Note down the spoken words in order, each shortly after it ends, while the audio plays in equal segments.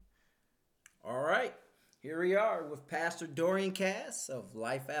Here we are with Pastor Dorian Cass of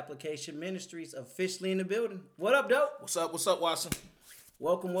Life Application Ministries officially in the building. What up, dope? What's up? What's up, Watson?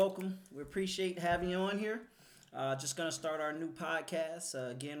 Welcome, welcome. We appreciate having you on here. Just going to start our new podcast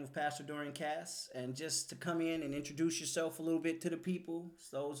again with Pastor Dorian Cass. And just to come in and introduce yourself a little bit to the people,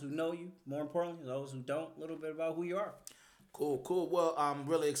 those who know you, more importantly, those who don't, a little bit about who you are. Cool. Well, I'm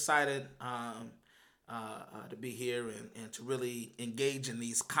really excited to be here and to really engage in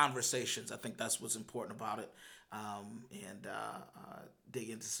these conversations. I think that's what's important about it, and dig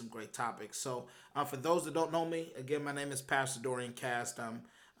into some great topics. So, for those that don't know me, again, my name is Pastor Dorian Cast. I'm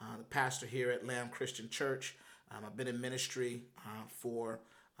the pastor here at Lamb Christian Church. I've been in ministry for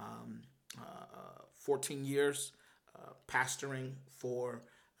 14 years, pastoring for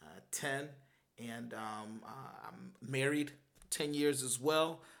 10, and I'm married 10 years as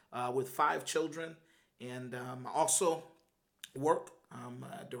well, with 5 children. And I also work. I'm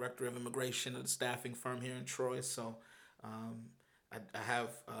a director of immigration at a staffing firm here in Troy. So I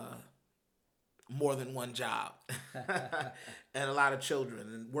have more than one job and a lot of children,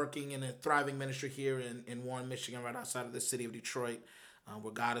 and working in a thriving ministry here in Warren, Michigan, right outside of the city of Detroit,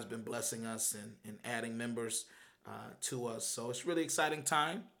 where God has been blessing us and adding members to us. So it's a really exciting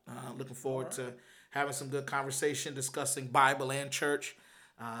time. Looking forward to having some good conversation, discussing Bible and church.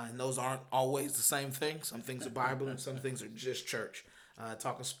 And those aren't always the same thing. Some things are Bible and some things are just church.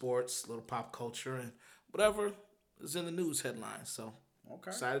 Talking sports, a little pop culture, and whatever is in the news headlines. So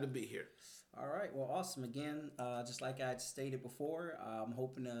excited to be here. All right. Well, awesome. Again, just like I stated before, I'm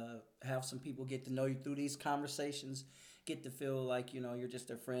hoping to have some people get to know you through these conversations, get to feel like, you're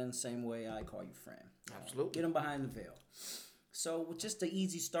just a friend, same way I call you friend. Absolutely. Get them behind the veil. So with just an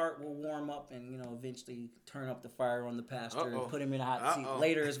easy start, we'll warm up and, eventually turn up the fire on the pastor and put him in a hot seat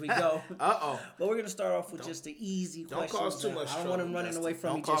later as we go. But we're going to start off with just the easy questions. Don't cause too much trouble. I don't want him running away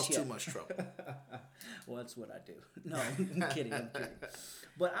from me just yet. Don't cause too much trouble. Well, that's what I do. No, I'm kidding.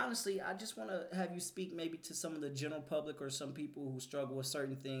 But honestly, I just want to have you speak maybe to some of the general public or some people who struggle with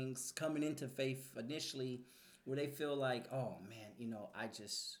certain things coming into faith initially, where they feel like, oh man,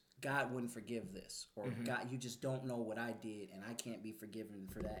 God wouldn't forgive this, or God, you just don't know what I did, and I can't be forgiven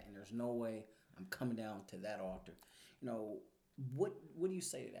for that, and there's no way I'm coming down to that altar. What do you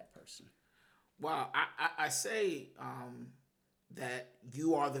say to that person? Well, I say that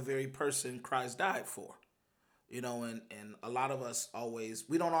you are the very person Christ died for. And a lot of us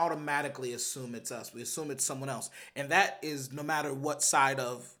we don't automatically assume it's us. We assume it's someone else. And that is no matter what side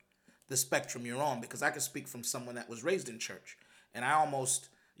of the spectrum you're on, because I can speak from someone that was raised in church, and I almost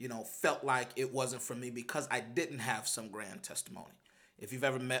felt like it wasn't for me because I didn't have some grand testimony. If you've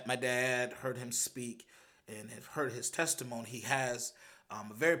ever met my dad, heard him speak, and have heard his testimony, he has a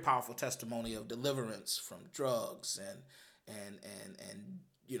very powerful testimony of deliverance from drugs and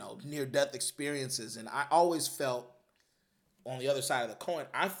near-death experiences. And I always felt, on the other side of the coin,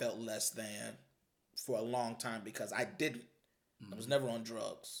 I felt less than for a long time because I didn't. I was never on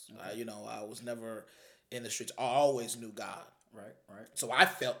drugs. Okay. I was never in the streets. I always knew God. Right. So I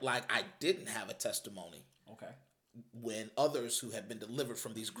felt like I didn't have a testimony. Okay. When others who had been delivered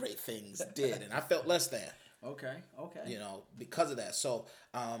from these great things did, and I felt less than. Okay. Because of that. So,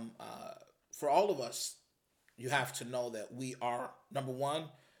 for all of us, you have to know that we are, number one,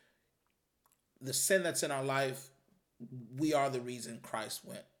 the sin that's in our life, we are the reason Christ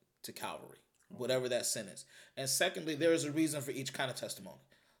went to Calvary, whatever that sin is. And secondly, there is a reason for each kind of testimony.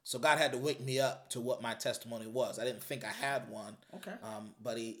 So God had to wake me up to what my testimony was. I didn't think I had one. Okay.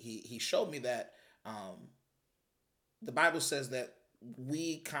 But he showed me that the Bible says that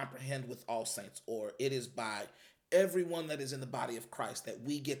we comprehend with all saints, or it is by everyone that is in the body of Christ that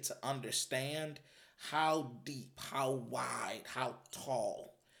we get to understand how deep, how wide, how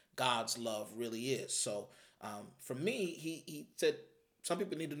tall God's love really is. So for me, he said, some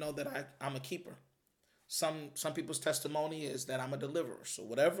people need to know that I'm a keeper. Some people's testimony is that I'm a deliverer. So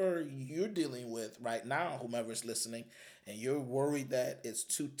whatever you're dealing with right now, whomever's listening, and you're worried that it's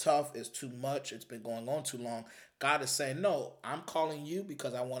too tough, it's too much, it's been going on too long, God is saying, no, I'm calling you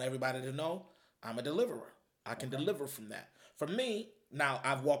because I want everybody to know I'm a deliverer. I can deliver from that. For me, now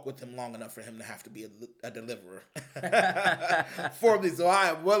I've walked with him long enough for him to have to be a deliverer for me. So I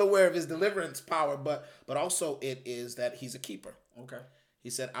am well aware of his deliverance power, but also it is that he's a keeper. Okay. He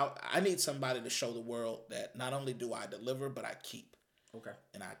said, I need somebody to show the world that not only do I deliver, but I keep. Okay.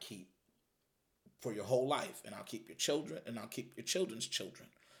 And I keep for your whole life. And I'll keep your children, and I'll keep your children's children.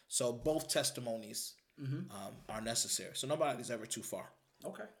 So both testimonies are necessary. So nobody's ever too far.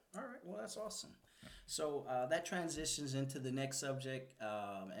 Okay. All right. Well, that's awesome. So that transitions into the next subject,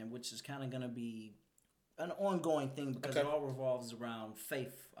 and which is kind of going to be an ongoing thing because Okay. it all revolves around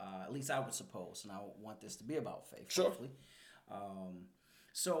faith. At least I would suppose, and I want this to be about faith. Sure. Hopefully.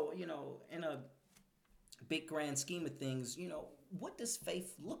 So in a big grand scheme of things, what does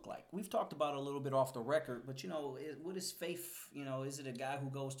faith look like? We've talked about it a little bit off the record, but what is faith? Is it a guy who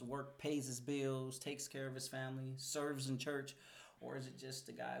goes to work, pays his bills, takes care of his family, serves in church, or is it just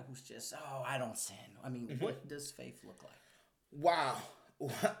a guy who's just, oh, I don't sin? I mean, what does faith look like? Wow,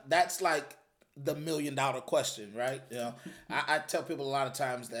 that's like the $1,000,000 question, right? I tell people a lot of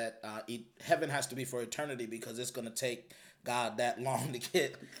times that heaven has to be for eternity because it's going to take God that long to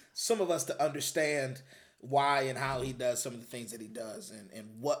get some of us to understand why and how he does some of the things that he does, and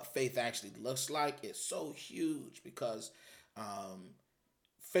what faith actually looks like. It's so huge because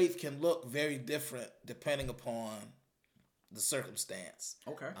faith can look very different depending upon the circumstance.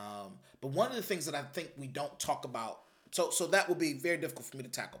 Okay. But one of the things that I think we don't talk about, so that would be very difficult for me to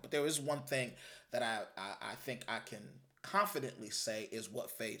tackle. But there is one thing that I think I can confidently say is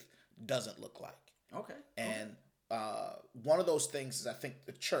what faith doesn't look like. Okay. And one of those things is I think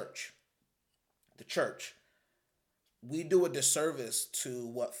the church, we do a disservice to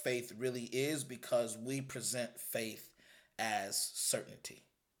what faith really is because we present faith as certainty.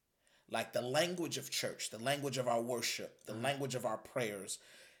 Like the language of church, the language of our worship, the language of our prayers,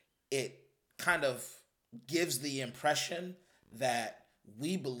 it kind of gives the impression that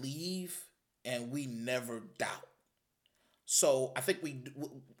we believe and we never doubt. So I think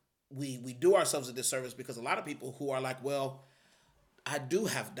we do ourselves a disservice because a lot of people who are like, well, I do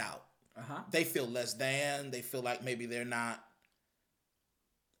have doubt. They feel less than. They feel like maybe they're not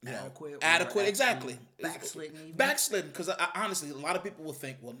adequate. Exactly. Backslidden. Because honestly, a lot of people will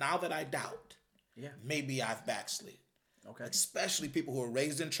think, well, now that I doubt, maybe I've backslid. Okay. Especially people who are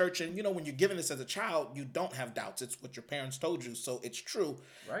raised in church. And, when you're given this as a child, you don't have doubts. It's what your parents told you. So it's true.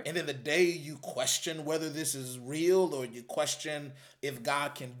 Right. And then the day you question whether this is real or you question if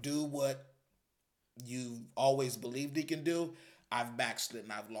God can do what you've always believed he can do, I've backslid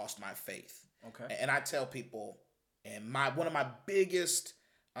and I've lost my faith. Okay. And I tell people, and one of my biggest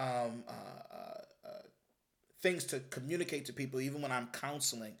things to communicate to people, even when I'm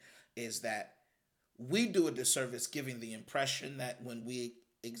counseling, is that we do a disservice giving the impression that when we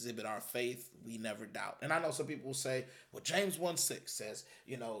exhibit our faith, we never doubt. And I know some people will say, well, James 1:6 says,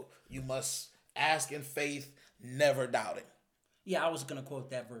 you must ask in faith, never doubting. Yeah, I was going to quote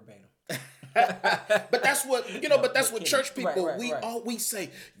that verbatim. But that's what but that's what church people we say.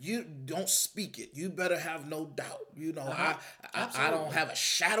 You don't speak it. You better have no doubt. I don't have a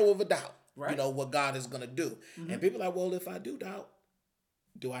shadow of a doubt. Right. What God is gonna do. And people are like, well, if I do doubt,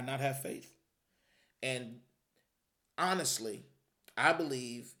 do I not have faith? And honestly, I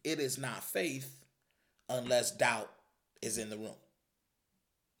believe it is not faith unless doubt is in the room.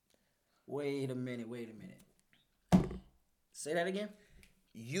 Wait a minute. Say that again.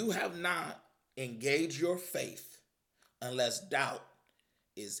 You have not engaged your faith unless doubt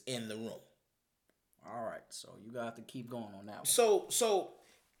is in the room. All right, so you got to keep going on that one. So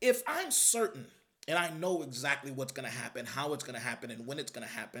if I'm certain and I know exactly what's going to happen, how it's going to happen, and when it's going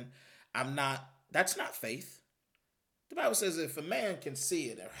to happen, that's not faith. The Bible says if a man can see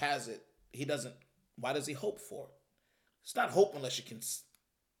it or has it, why does he hope for it? It's not hope unless you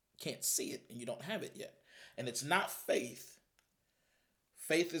can't see it and you don't have it yet. And it's not faith.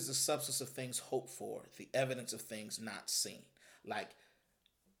 Faith is the substance of things hoped for, the evidence of things not seen. Like,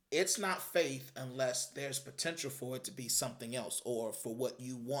 it's not faith unless there's potential for it to be something else or for what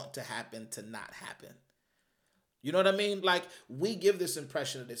you want to happen to not happen. You know what I mean? Like, we give this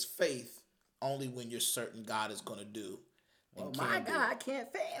impression that it's faith only when you're certain God is going to do. Well, my God can't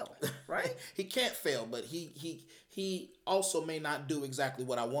fail, right? He can't fail, but he also may not do exactly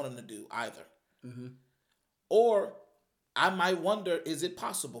what I want him to do either. Mm-hmm. Or I might wonder, is it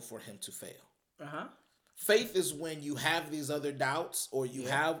possible for him to fail? Faith is when you have these other doubts or you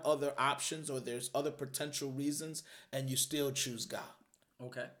have other options or there's other potential reasons and you still choose God.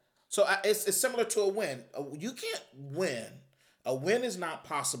 Okay. So it's similar to a win. You can't win. A win is not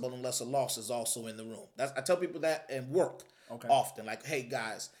possible unless a loss is also in the room. I tell people that in work often. Like, hey,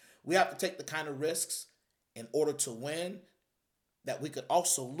 guys, we have to take the kind of risks in order to win that we could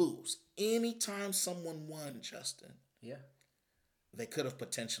also lose. Anytime someone won, Justin, they could have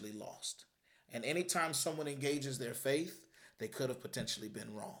potentially lost. And anytime someone engages their faith, they could have potentially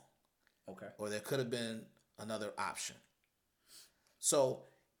been wrong. Okay. Or there could have been another option. So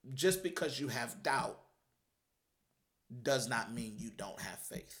just because you have doubt does not mean you don't have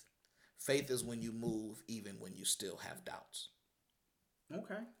faith. Faith is when you move even when you still have doubts.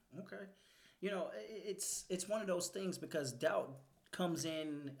 Okay. It's one of those things because doubt comes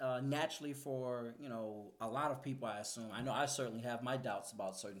in naturally for a lot of people. I assume. I know I certainly have my doubts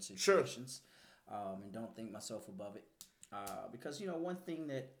about certain situations, and don't think myself above it. Because one thing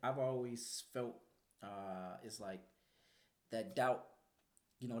that I've always felt is like that doubt.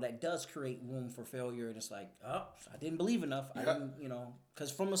 That does create room for failure, and it's like, oh, I didn't believe enough. I didn't, because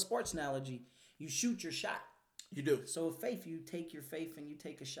from a sports analogy, you shoot your shot. You do. So with faith, you take your faith and you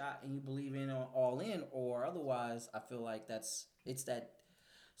take a shot and you believe in all in, or otherwise, I feel like it's that.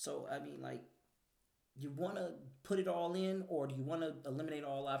 So I mean, like, you want to put it all in, or do you want to eliminate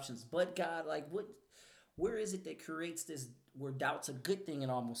all options? But God, like, where is it that creates this where doubt's a good thing? It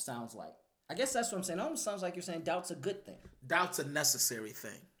almost sounds like. I guess that's what I'm saying. It almost sounds like you're saying doubt's a good thing. Doubt's a necessary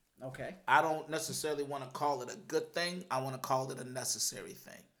thing. Okay. I don't necessarily want to call it a good thing. I want to call it a necessary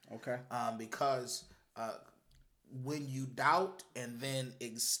thing. Okay. Because when you doubt and then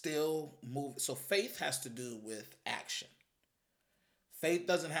it still move, so faith has to do with action. Faith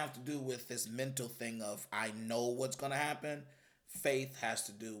doesn't have to do with this mental thing of I know what's going to happen. Faith has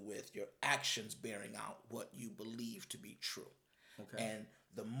to do with your actions bearing out what you believe to be true. Okay. And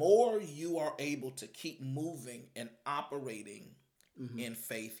the more you are able to keep moving and operating in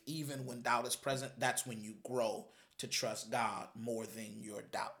faith, even when doubt is present, that's when you grow to trust God more than your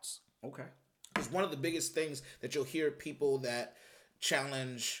doubts. Okay. Because one of the biggest things that you'll hear people that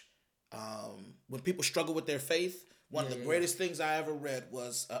challenge, when people struggle with their faith, one of the greatest things I ever read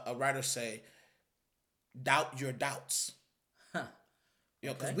was a writer say, doubt your doubts. Huh.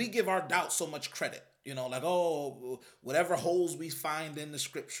 Because we give our doubts so much credit. Like, oh, whatever holes we find in the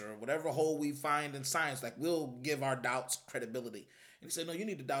scripture, whatever hole we find in science, like we'll give our doubts credibility. And he said, no, you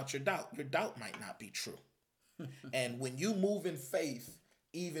need to doubt your doubt. Your doubt might not be true. And when you move in faith,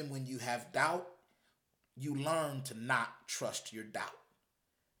 even when you have doubt, you learn to not trust your doubt.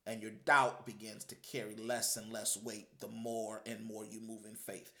 And your doubt begins to carry less and less weight the more and more you move in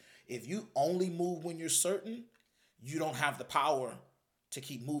faith. If you only move when you're certain, you don't have the power to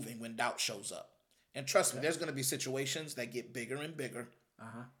keep moving when doubt shows up. And trust me, there's going to be situations that get bigger and bigger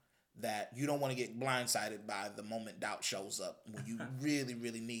that you don't want to get blindsided by the moment doubt shows up when you really,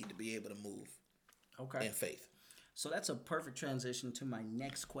 really need to be able to move in faith. So that's a perfect transition to my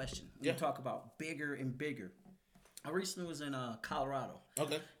next question. We talk about bigger and bigger. I recently was in Colorado.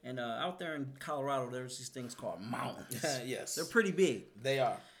 Okay. And out there in Colorado, there's these things called mountains. Yes. They're pretty big. They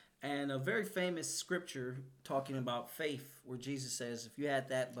are. And a very famous scripture talking about faith where Jesus says, if you had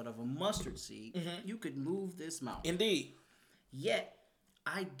that but of a mustard seed, you could move this mountain. Indeed. Yet,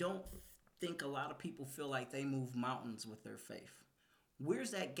 I don't think a lot of people feel like they move mountains with their faith. Where's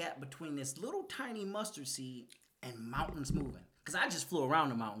that gap between this little tiny mustard seed and mountains moving? Because I just flew around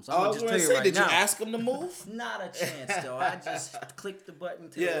the mountains. I'm going to just tell you right did now. You ask them to move? Not a chance, though. I just clicked the button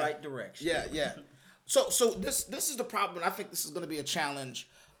to the right direction. Yeah. So this is the problem. I think this is going to be a challenge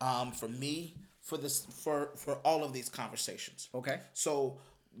for me for all of these conversations. Okay. So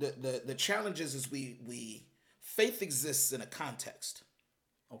the challenge is we faith exists in a context.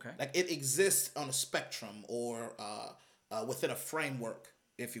 Okay. Like it exists on a spectrum or within a framework,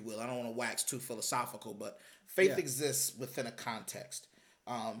 if you will. I don't want to wax too philosophical, but faith exists within a context.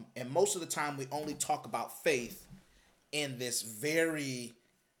 And most of the time we only talk about faith in this very,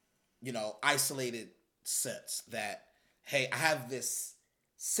 isolated sense that, hey, I have this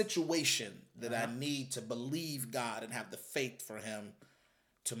situation that I need to believe God and have the faith for him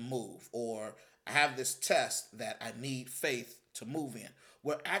to move, or I have this test that I need faith to move in,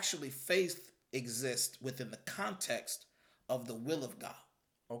 where actually faith exists within the context of the will of God.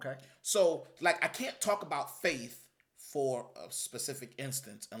 Okay. So, like, I can't talk about faith for a specific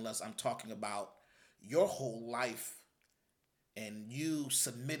instance unless I'm talking about your whole life and you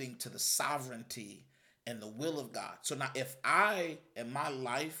submitting to the sovereignty and the will of God. So now if I, in my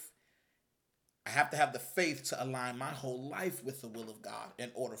life, I have to have the faith to align my whole life with the will of God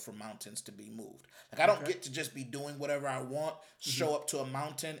in order for mountains to be moved. Like I don't get to just be doing whatever I want, show up to a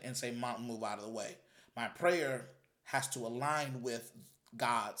mountain and say, mountain, move out of the way. My prayer has to align with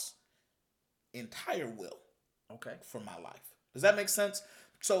God's entire will for my life. Does that make sense?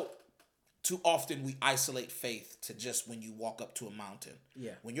 So too often we isolate faith to just when you walk up to a mountain.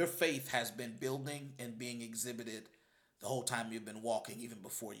 Yeah. When your faith has been building and being exhibited the whole time you've been walking, even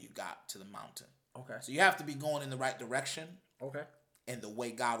before you got to the mountain. Okay. So you have to be going in the right direction. Okay. And the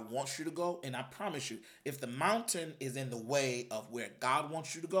way God wants you to go. And I promise you, if the mountain is in the way of where God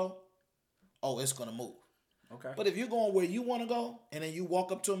wants you to go, it's going to move. Okay. But if you're going where you want to go, and then you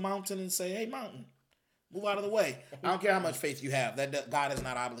walk up to a mountain and say, hey, mountain, move out of the way. I don't care how much faith you have. That God is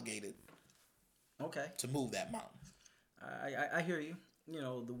not obligated to move that mountain. I hear you.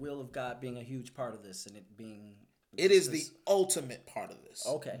 The will of God being a huge part of this, and it being It is the ultimate part of this.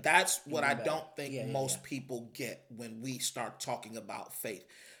 Okay. That's what Even I better. don't think Yeah, most people get when we start talking about faith.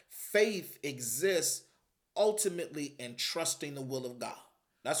 Faith exists ultimately in trusting the will of God.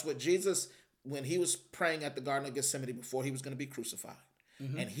 That's what Jesus, when he was praying at the Garden of Gethsemane before he was going to be crucified,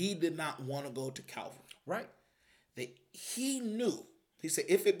 and he did not want to go to Calvary. Right. He knew, he said,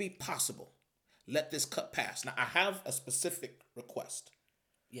 if it be possible, let this cup pass. Now, I have a specific request.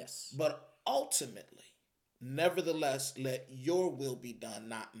 Yes. But ultimately, nevertheless, let your will be done,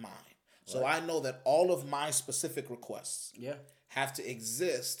 not mine. So I know that all of my specific requests have to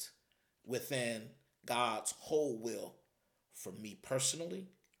exist within God's whole will for me personally,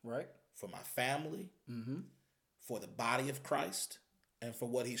 Right. for my family, for the body of Christ, and for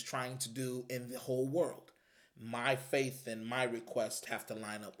what he's trying to do in the whole world. My faith and my request have to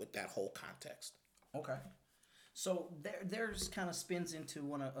line up with that whole context. Okay. So there's kind of spins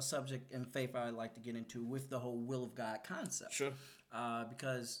into a subject in faith I'd like to get into with the whole will of God concept. Sure.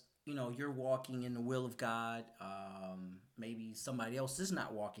 Because, you're walking in the will of God. Maybe somebody else is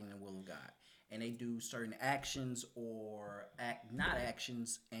not walking in the will of God. And they do certain actions or not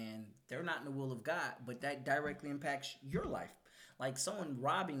actions, and they're not in the will of God, but that directly impacts your life. Like someone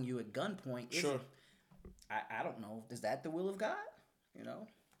robbing you at gunpoint. Sure. I don't know. Is that the will of God?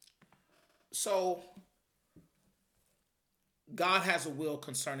 So God has a will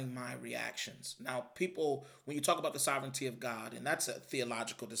concerning my reactions. Now, people, when you talk about the sovereignty of God, and that's a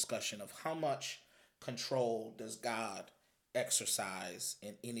theological discussion of how much control does God exercise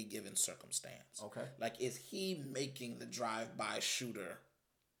in any given circumstance. Okay. Like, is he making the drive-by shooter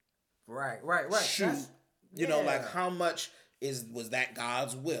Right. shoot? Like how much was that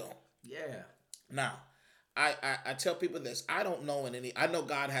God's will? Yeah. Now, I tell people this. I don't know I know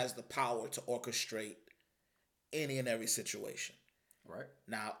God has the power to orchestrate any and every situation. Right.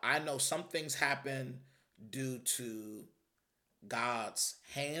 Now, I know some things happen due to God's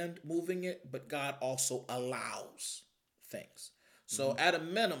hand moving it, but God also allows things. So at a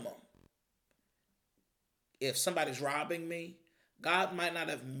minimum, if somebody's robbing me, God might not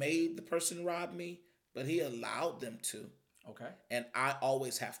have made the person rob me, but he allowed them to. Okay. And I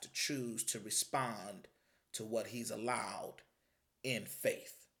always have to choose to respond to what he's allowed in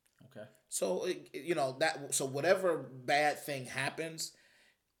faith. Okay. So, so whatever bad thing happens,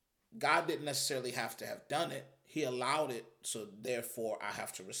 God didn't necessarily have to have done it. He allowed it. So therefore I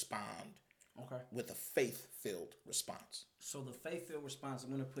have to respond with a faith-filled response. So the faith-filled response, I'm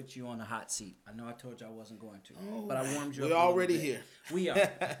going to put you on the hot seat. I know I told you I wasn't going to, but I warmed you up. We're already here. We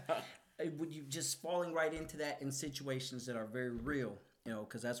are. Would you just falling right into that in situations that are very real?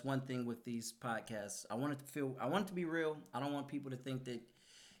 Because that's one thing with these podcasts. I want it to be real. I don't want people to think that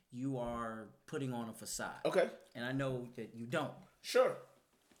you are putting on a facade. Okay. And I know that you don't. Sure.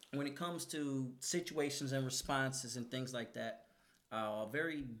 When it comes to situations and responses and things like that, a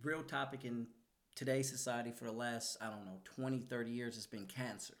very real topic in today's society for the last, 20, 30 years has been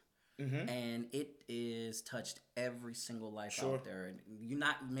cancer. Mm-hmm. And it is touched every single life out there. And you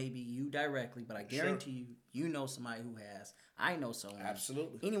not maybe you directly, but I guarantee you know somebody who has. I know someone.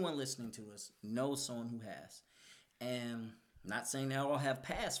 Absolutely. Anyone listening to us knows someone who has. And I'm not saying they all have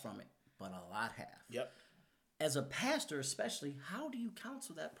passed from it, but a lot have. Yep. As a pastor especially, how do you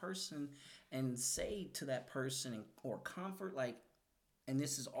counsel that person and say to that person or comfort, and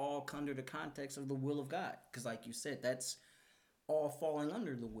this is all under the context of the will of God? Because like you said, that's all falling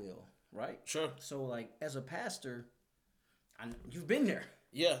under the will, right? Sure. So as a pastor, you've been there.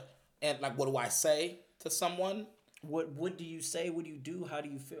 Yeah. And what do I say to someone? What do you say? What do you do? How do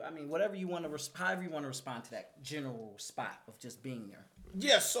you feel? I mean, whatever you want to, however you want to respond to that general spot of just being there.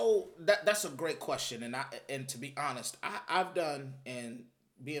 Yeah, so that's a great question, and to be honest, I've done and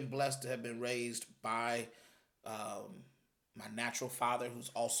being blessed to have been raised by my natural father, who's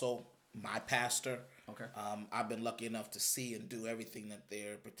also my pastor. Okay. I've been lucky enough to see and do everything that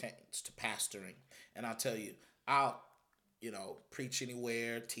there pertains to pastoring, and I'll tell you, I'll preach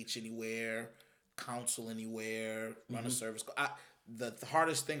anywhere, teach anywhere, counsel anywhere, run a service. The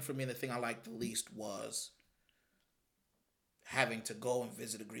hardest thing for me, and the thing I liked the least was having to go and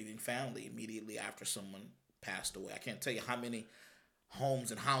visit a grieving family immediately after someone passed away. I can't tell you how many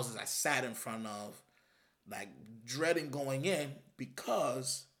homes and houses I sat in front of, dreading going in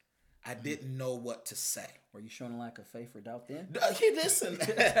because I didn't know what to say. Were you showing a lack of faith or doubt then? Hey, listen.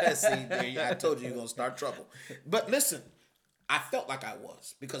 See, I told you you're going to start trouble. But listen, I felt like I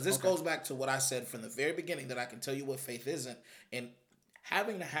was, because this goes back to what I said from the very beginning, that I can tell you what faith isn't. And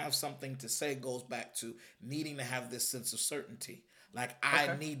having to have something to say goes back to needing to have this sense of certainty.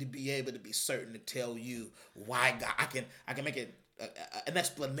 I need to be able to be certain to tell you why God. I can make it an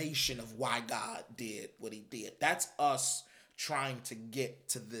explanation of why God did what he did. That's us trying to get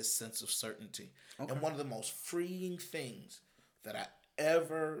to this sense of certainty. Okay. And one of the most freeing things that I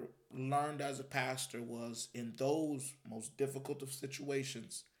ever learned as a pastor was in those most difficult of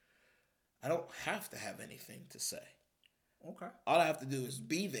situations, I don't have to have anything to say. Okay. All I have to do is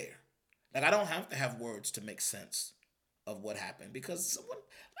be there. Like, I don't have to have words to make sense of what happened, because someone,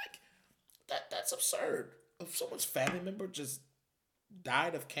 like, that's absurd. If someone's family member just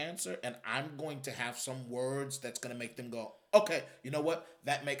died of cancer and I'm going to have some words that's going to make them go, okay, you know what?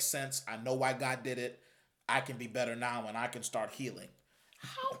 That makes sense. I know why God did it. I can be better now and I can start healing.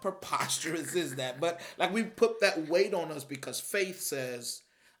 How preposterous is that? But like, we put that weight on us because faith says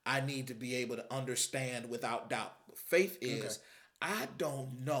I need to be able to understand without doubt. Faith is, I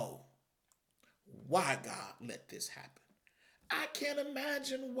don't know why God let this happen. I can't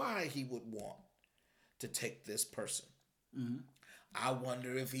imagine why he would want to take this person. Mm-hmm. I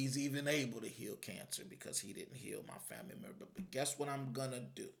wonder if he's even able to heal cancer because he didn't heal my family member. But guess what I'm going to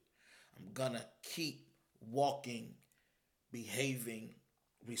do? I'm going to keep walking, behaving,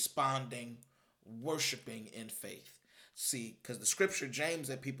 responding, worshiping in faith. See, because the scripture, James,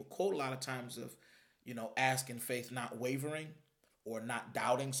 that people quote a lot of times of, ask in faith, not wavering or not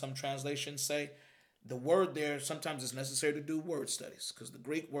doubting, some translations say, the word there, sometimes it's necessary to do word studies because the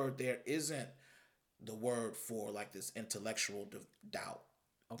Greek word there isn't the word for like this intellectual doubt.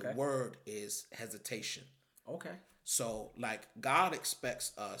 Okay. The word is hesitation. Okay. So like, God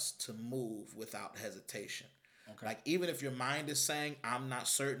expects us to move without hesitation. Okay. Like, even if your mind is saying, I'm not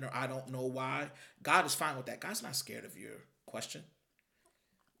certain or I don't know why, God is fine with that. God's not scared of your question.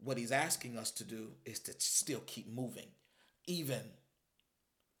 What he's asking us to do is to still keep moving, even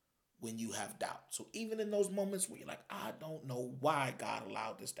when you have doubt. So even in those moments where you're like, I don't know why God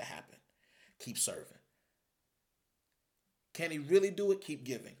allowed this to happen, keep serving. Can he really do it? Keep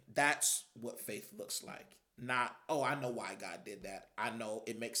giving. That's what faith looks like. Not, oh, I know why God did that. I know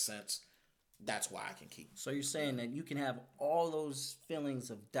it makes sense. That's why I can keep. So you're saying that you can have all those feelings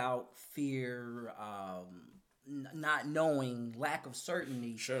of doubt, fear, not knowing, lack of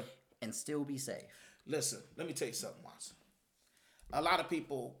certainty, sure, and still be safe. Listen, let me tell you something, Watson. A lot of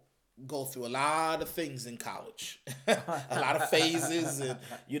people go through a lot of things in college, a lot of phases, and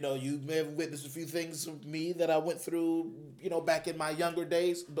you may have witnessed a few things of me that I went through, back in my younger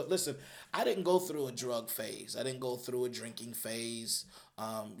days. But listen, I didn't go through a drug phase. I didn't go through a drinking phase.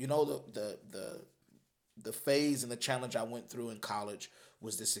 The phase and the challenge I went through in college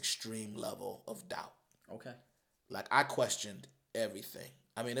was this extreme level of doubt. Okay. Like, I questioned everything.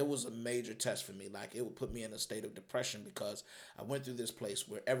 I mean, it was a major test for me. Like, it would put me in a state of depression because I went through this place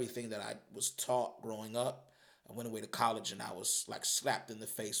where everything that I was taught growing up, I went away to college and I was like slapped in the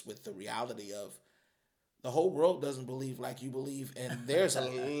face with the reality of the whole world doesn't believe like you believe. And there's a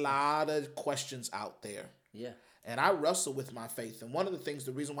lot of questions out there. Yeah. And I wrestle with my faith. And one of the things,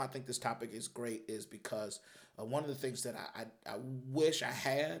 the reason why I think this topic is great is because one of the things that I wish I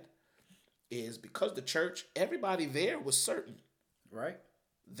had is because the church, everybody there was certain. Right.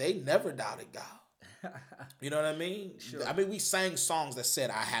 They never doubted God. You know what I mean? Sure. I mean, we sang songs that said,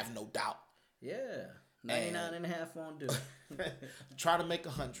 I have no doubt. Yeah. 99.5 won't do. Try to make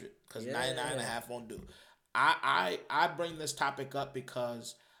 100 because 99.5 won't do. I bring this topic up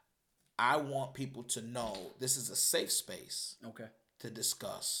because I want people to know this is a safe space to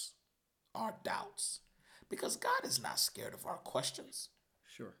discuss our doubts. Because God is not scared of our questions.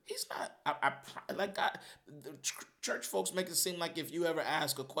 Sure. He's not. Like God, the church folks make it seem like if you ever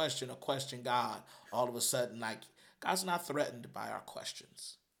ask a question or question God, all of a sudden, like, God's not threatened by our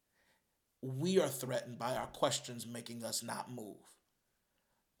questions. We are threatened by our questions making us not move.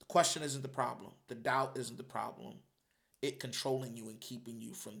 The question isn't the problem. The doubt isn't the problem. It controlling you and keeping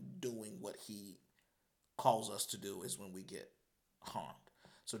you from doing what he calls us to do is when we get harmed.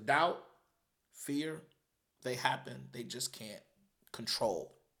 So doubt, fear, they happen. They just can't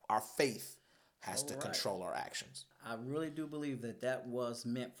control. Our faith has to control our actions. I really do believe that was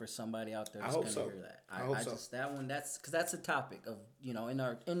meant for somebody out there that's going to hear that. I hope so. Just that one, that's because that's a topic of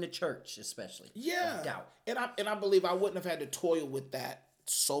in the church especially. Yeah, doubt. And I believe I wouldn't have had to toil with that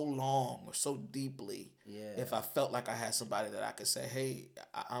so long or so deeply. Yeah. If I felt like I had somebody that I could say, hey,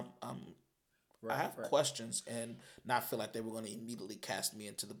 I have questions, and not feel like they were going to immediately cast me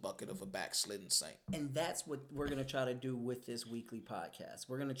into the bucket of a backslidden saint. And that's what we're going to try to do with this weekly podcast.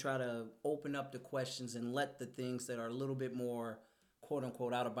 We're going to try to open up the questions and let the things that are a little bit more, quote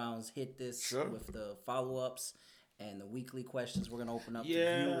unquote, out of bounds hit this with the follow-ups. And the weekly questions, we're going to open up to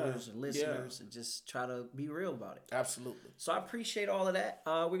Yeah, viewers and listeners and just try to be real about it. Absolutely. So I appreciate all of that.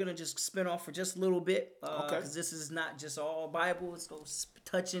 We're going to just spin off for just a little bit. Okay. Because this is not just all Bible. It's going to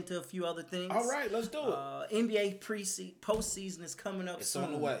touch into a few other things. All right, let's do it. NBA postseason is coming up soon.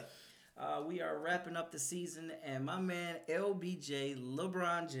 It's on the way. We are wrapping up the season, and my man LBJ,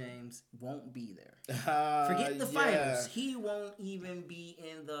 LeBron James, won't be there. Forget the finals. He won't even be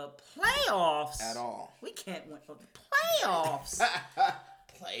in the playoffs. At all. We can't win the playoffs.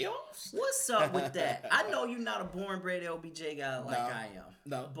 Playoffs? What's up with that? I know you're not a born-bred LBJ guy like I am.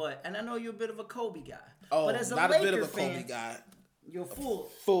 No. And I know you're a bit of a Kobe guy. Oh, but as a not Laker a bit of a fan, Kobe guy. You're full.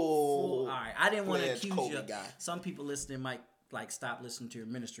 Full. All right. I didn't want to accuse Kobe you. Guy. Some people listening might stop listening to your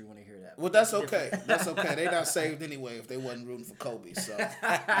ministry when they hear that. Well, that's okay. That's okay. They not saved anyway if they wasn't rooting for Kobe. So,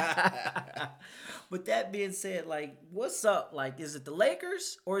 but that being said, what's up? Is it the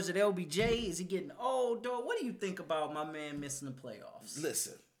Lakers or is it LBJ? Is he getting old, dog? What do you think about my man missing the playoffs?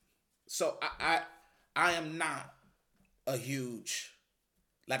 Listen. So I am not a huge,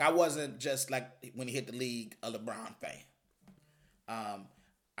 I wasn't just when he hit the league a LeBron fan.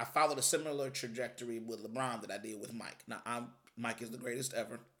 I followed a similar trajectory with LeBron that I did with Mike. Now Mike is the greatest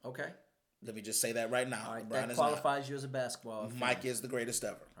ever. Okay. Let me just say that right now. All right, LeBron that qualifies you as a basketball fan. Mike is the greatest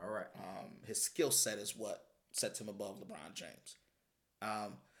ever. All right. His skill set is what sets him above LeBron James.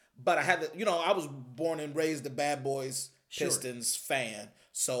 But I had to, I was born and raised a Bad Boys Pistons fan.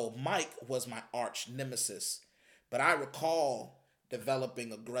 So Mike was my arch nemesis. But I recall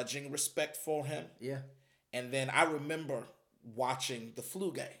developing a grudging respect for him. Yeah. And then I remember watching the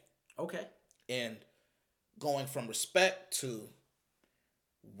flu game. Okay. And going from respect to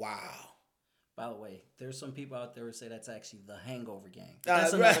wow. By the way, there's some people out there who say that's actually the Hangover game.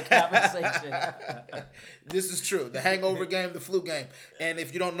 That's another conversation. This is true. The Hangover game, the flu game. And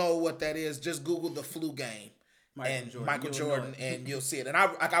if you don't know what that is, just Google the flu game. Michael Jordan, and you'll see it. And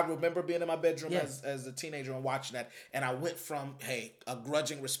I remember being in my bedroom as a teenager and watching that. And I went from, a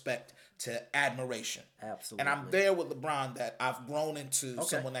grudging respect to admiration. Absolutely. And I'm there with LeBron that I've grown into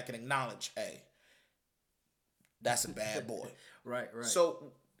someone that can acknowledge, that's a bad boy. Right.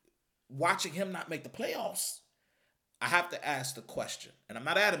 So watching him not make the playoffs, I have to ask the question, and I'm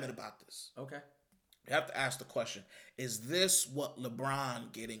not adamant about this. Okay. You have to ask the question, is this what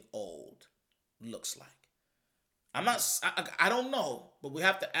LeBron getting old looks like? I don't know, but we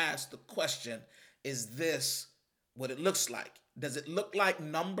have to ask the question, is this what it looks like? Does it look like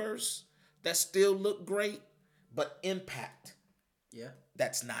numbers that still look great, but impact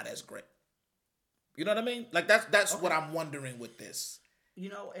that's not as great? You know what I mean? That's what I'm wondering with this.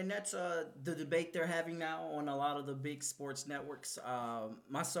 And that's the debate they're having now on a lot of the big sports networks.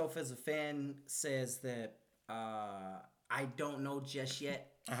 Myself as a fan says that I don't know just yet.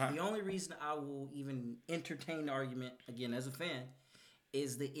 The only reason I will even entertain the argument, again, as a fan,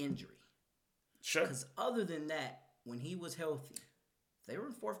 is the injury. Sure. Because other than that, when he was healthy, they were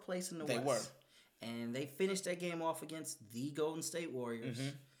in fourth place in the West. They were. And they finished that game off against the Golden State Warriors.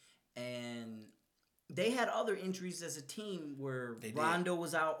 Mm-hmm. And they had other injuries as a team where Rondo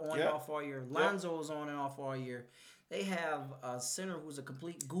was out on and off all year. Lonzo was on and off all year. They have a center who's a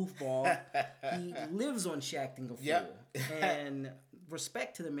complete goofball. He lives on Shaqtin' a fool. And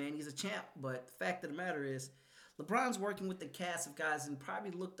respect to the man, he's a champ. But the fact of the matter is, LeBron's working with the cast of guys and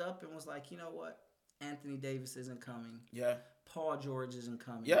probably looked up and was like, you know what? Anthony Davis isn't coming. Yeah. Paul George isn't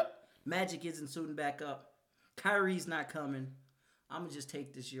coming. Yep. Magic isn't suiting back up. Kyrie's not coming. I'm going to just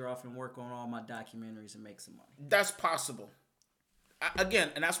take this year off and work on all my documentaries and make some money. That's possible. Again,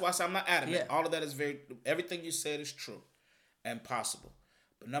 and that's why I say I'm not adamant. All of that is everything you said is true and possible.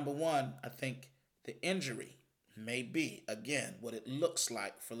 But number one, I think the injury may be, again, what it looks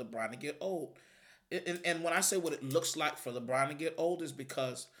like for LeBron to get old. And when I say what it looks like for LeBron to get old is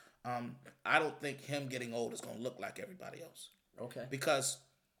because I don't think him getting old is going to look like everybody else. Okay. Because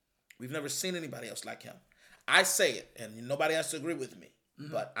we've never seen anybody else like him. I say it, and nobody has to agree with me,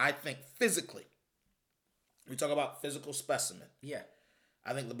 but I think physically, we talk about physical specimen. Yeah.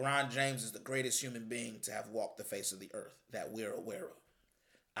 I think LeBron James is the greatest human being to have walked the face of the earth that we're aware of.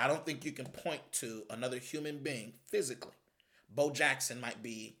 I don't think you can point to another human being physically. Bo Jackson might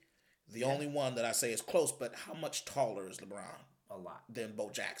be the only one that I say is close, but how much taller is LeBron? A lot. Than Bo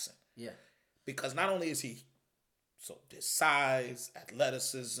Jackson. Yeah. Because not only is he his size,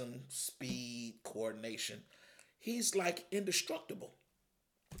 athleticism, speed, coordination, he's indestructible.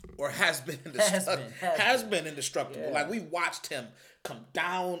 Or has been indestructible. Has been indestructible. Yeah. We watched him come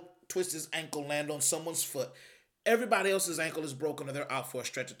down, twist his ankle, land on someone's foot. Everybody else's ankle is broken or they're out for a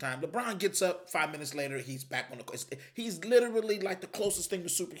stretch of time. LeBron gets up 5 minutes later. He's back on the court. He's literally like the closest thing to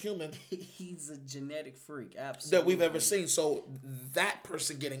superhuman He's a genetic freak, absolutely, that we've ever seen. So that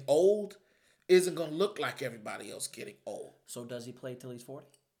person getting old isn't going to look like everybody else getting old. So does he play till he's 40?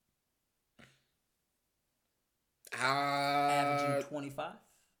 Averaging 25?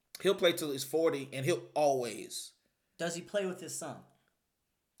 He'll play till he's 40, and he'll always. Does he play with his son?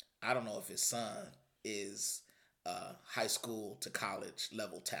 I don't know if his son is high school to college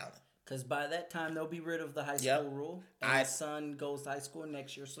level talent. Because by that time, they'll be rid of the high school rule. And his son goes to high school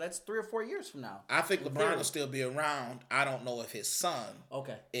next year. So that's 3 or 4 years from now. I think LeBron will still be around. I don't know if his son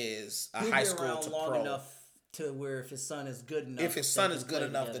is a high school to long pro. enough to where if his son is good enough. If his son is good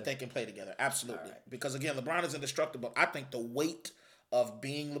enough that they can play together. Absolutely. Right. Because, again, LeBron is indestructible. I think the weight of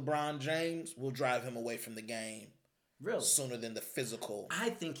being LeBron James will drive him away from the game. Really? Sooner than the physical. I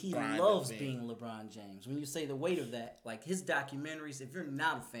think he loves being LeBron James. When you say the weight of that, like his documentaries, if you're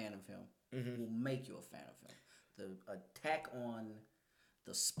not a fan of him, will make you a fan of him. The attack on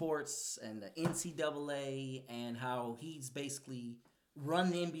the sports and the NCAA and how he's basically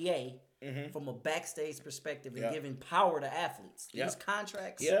run the NBA from a backstage perspective and giving power to athletes. These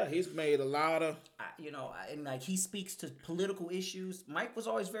contracts. Yeah, he's made a lot of. And like he speaks to political issues. Mike was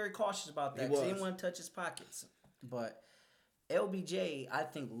always very cautious about that because he didn't want to touch his pockets. But LBJ, I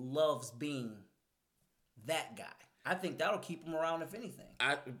think, loves being that guy. I think that'll keep him around, if anything.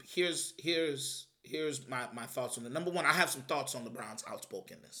 Here's my thoughts on it. Number one, I have some thoughts on LeBron's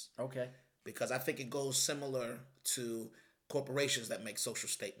outspokenness. Okay. Because I think it goes similar to corporations that make social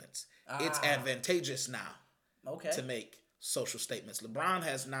statements. It's advantageous now to make social statements. LeBron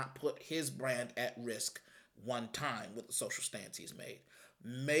has not put his brand at risk one time with the social stance he's made.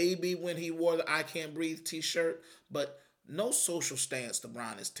 Maybe when he wore the I Can't Breathe t-shirt, but no social stance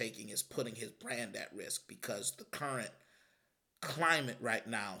LeBron is taking is putting his brand at risk because the current climate right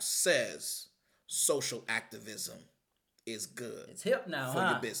now says social activism is good. It's hip now, for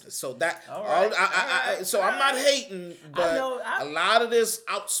your business. So that right. I'm not hating, but a lot of this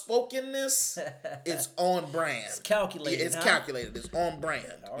outspokenness is on brand. It's calculated. It's calculated. It's on brand.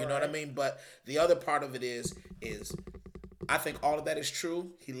 You know what I mean? But the other part of it is I think all of that is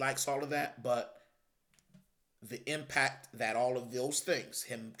true. He likes all of that, but the impact that all of those things,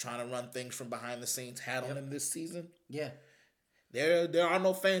 him trying to run things from behind the scenes, had on him this season. Yeah. There are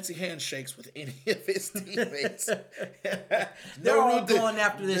no fancy handshakes with any of his teammates. They're all going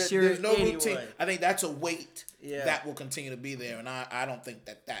after this year. There's no routine. I think that's a weight that will continue to be there, and I don't think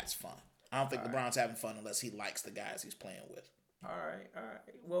that's fun. I don't think LeBron's having fun unless he likes the guys he's playing with. All right.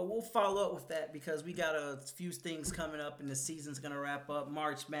 Well, we'll follow up with that because we got a few things coming up and the season's going to wrap up.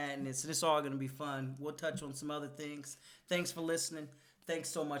 March Madness. It's all going to be fun. We'll touch on some other things. Thanks for listening. Thanks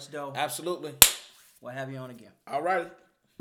so much, Doe. Absolutely. We'll have you on again. All righty.